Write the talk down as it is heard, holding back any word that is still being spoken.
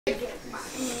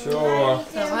Все.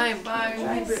 Давай, bye.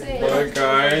 Bye,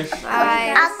 guys.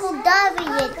 Bye. А куда вы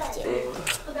едете?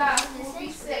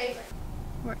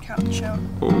 Workout show.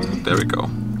 Oh, there we go.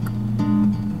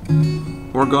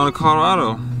 We're going to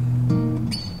Colorado.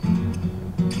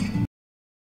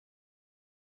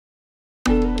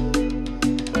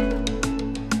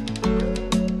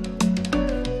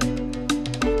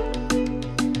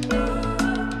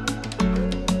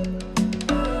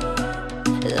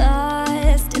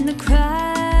 Lost in the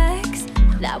cracks.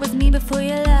 That was me before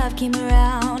your love came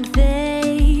around.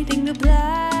 Fading to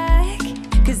black.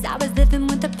 Cause I was living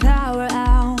with the power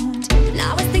out. And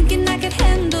I was thinking I could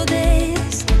handle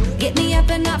this. Get me up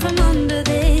and out from under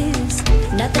this.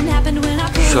 Nothing happened when I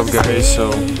pulled What's up, guys?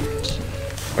 So switch.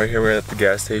 right here we're at the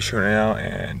gas station right now,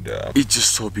 and it's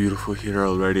just so beautiful here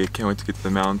already. I can't wait to get to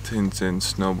the mountains and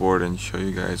snowboard and show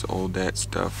you guys all that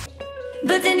stuff.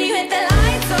 But then you hit the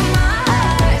lights on my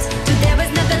heart. Till there was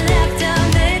nothing left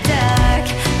of the dark.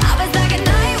 I was like a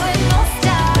night with no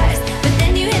stars. But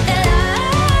then you hit the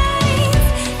lights.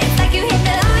 It's like you hit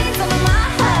the lights on my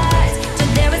heart.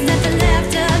 Till there was nothing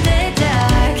left of the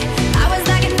dark. I was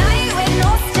like a night with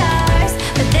no stars.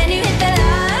 But then you hit the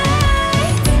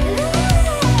lights.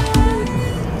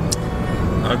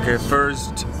 Okay,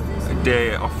 first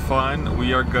day of fun.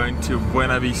 We are going to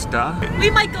Buena Vista. We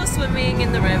might go swimming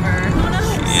in the river. Who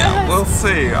knows? Yeah, we'll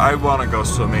see. I want to go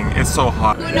swimming. It's so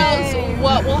hot. Who knows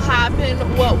what will happen,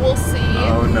 what we'll see.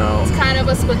 Oh no. It's kind of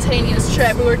a spontaneous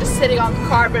trip. We were just sitting on the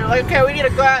carpet like, okay, we need to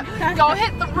go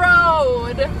hit the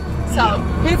road. So,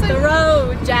 Hit the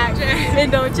road, Jack.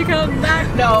 And don't you come back.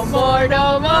 no more,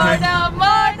 no more, no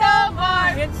more, no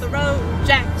more. Hit the road,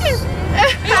 Jack.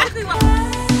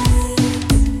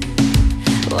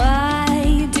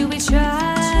 Why do we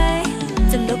try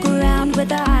to look around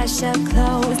with our eyes shut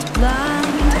closed? Blind,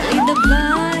 lead the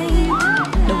blind.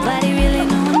 Nobody really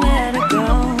knowing where to go.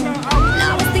 And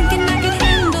I was thinking I could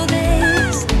handle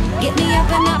this. Get me up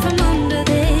and out from under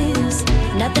this.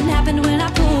 Nothing happened when I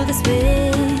pulled the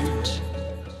switch.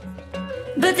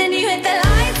 But then you hit the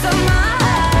lights on my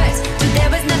heart. Till there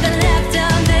was nothing left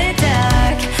of the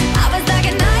dark. I was like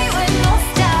a night with no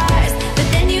stars. But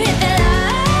then you hit the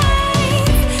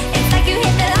lights. It's like you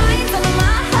hit the lights on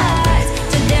my heart.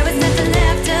 Till there was nothing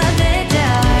left of the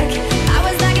dark. I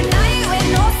was like a night with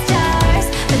no stars.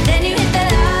 But then you hit the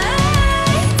lights.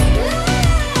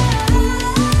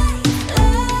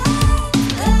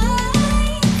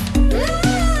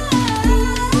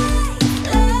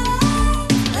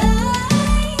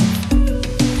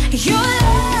 Your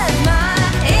love, my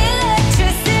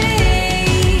electricity.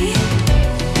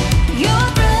 Your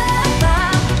breath, my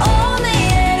only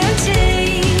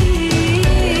energy.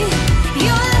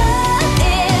 Your love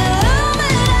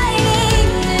illuminating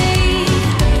me.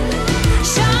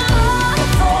 Shine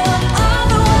for all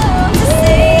the world to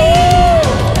see.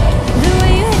 The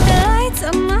way you hit the lights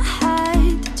on my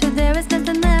heart. Till there was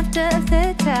nothing left of the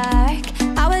dark.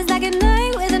 I was like a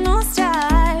night with no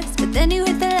stars. But then you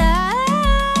hit the lights.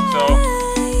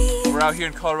 So we're out here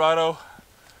in Colorado,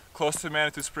 close to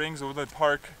Manitou Springs, Woodland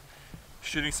Park,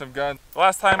 shooting some guns. The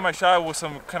last time I shot was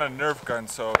some kind of Nerf gun,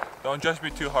 so don't judge me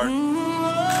too hard.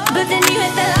 But then you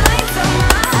hit the lights on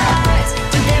my heart.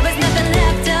 Till there was nothing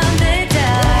left of